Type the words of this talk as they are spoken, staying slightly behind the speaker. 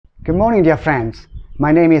Good morning, dear friends.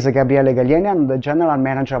 My name is Gabriele Galieni. I'm the General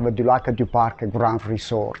Manager of the Lac du Parc Grand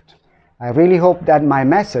Resort. I really hope that my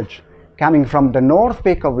message, coming from the North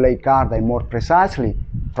Peak of Lake Garda, and more precisely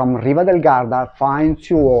from Riva del Garda, finds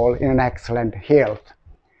you all in an excellent health.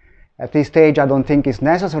 At this stage, I don't think it's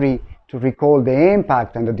necessary to recall the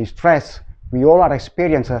impact and the distress we all are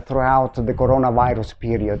experiencing throughout the coronavirus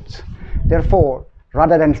period. Therefore,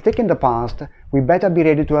 rather than stick in the past, we better be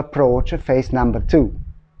ready to approach phase number 2.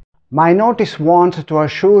 My notice wants to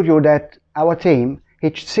assure you that our team,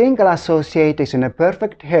 each single associate, is in a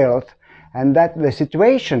perfect health and that the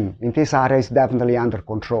situation in this area is definitely under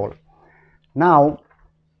control. Now,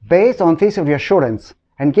 based on this reassurance,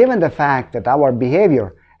 and given the fact that our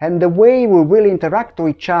behavior and the way we will interact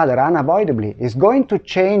with each other unavoidably is going to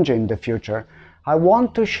change in the future, I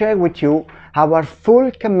want to share with you our full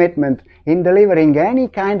commitment in delivering any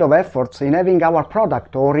kind of efforts in having our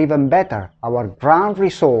product, or even better, our Grand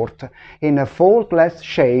Resort, in a faultless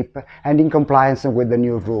shape and in compliance with the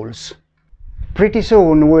new rules. Pretty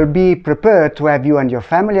soon we'll be prepared to have you and your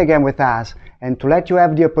family again with us and to let you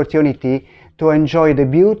have the opportunity to enjoy the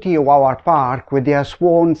beauty of our park with their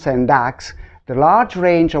swans and ducks, the large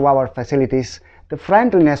range of our facilities, the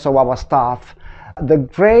friendliness of our staff, the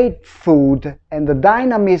great food and the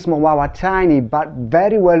dynamism of our tiny but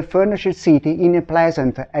very well furnished city in a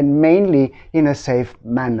pleasant and mainly in a safe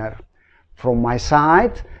manner. From my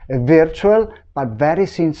side, a virtual but very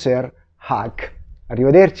sincere hug.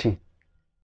 Arrivederci.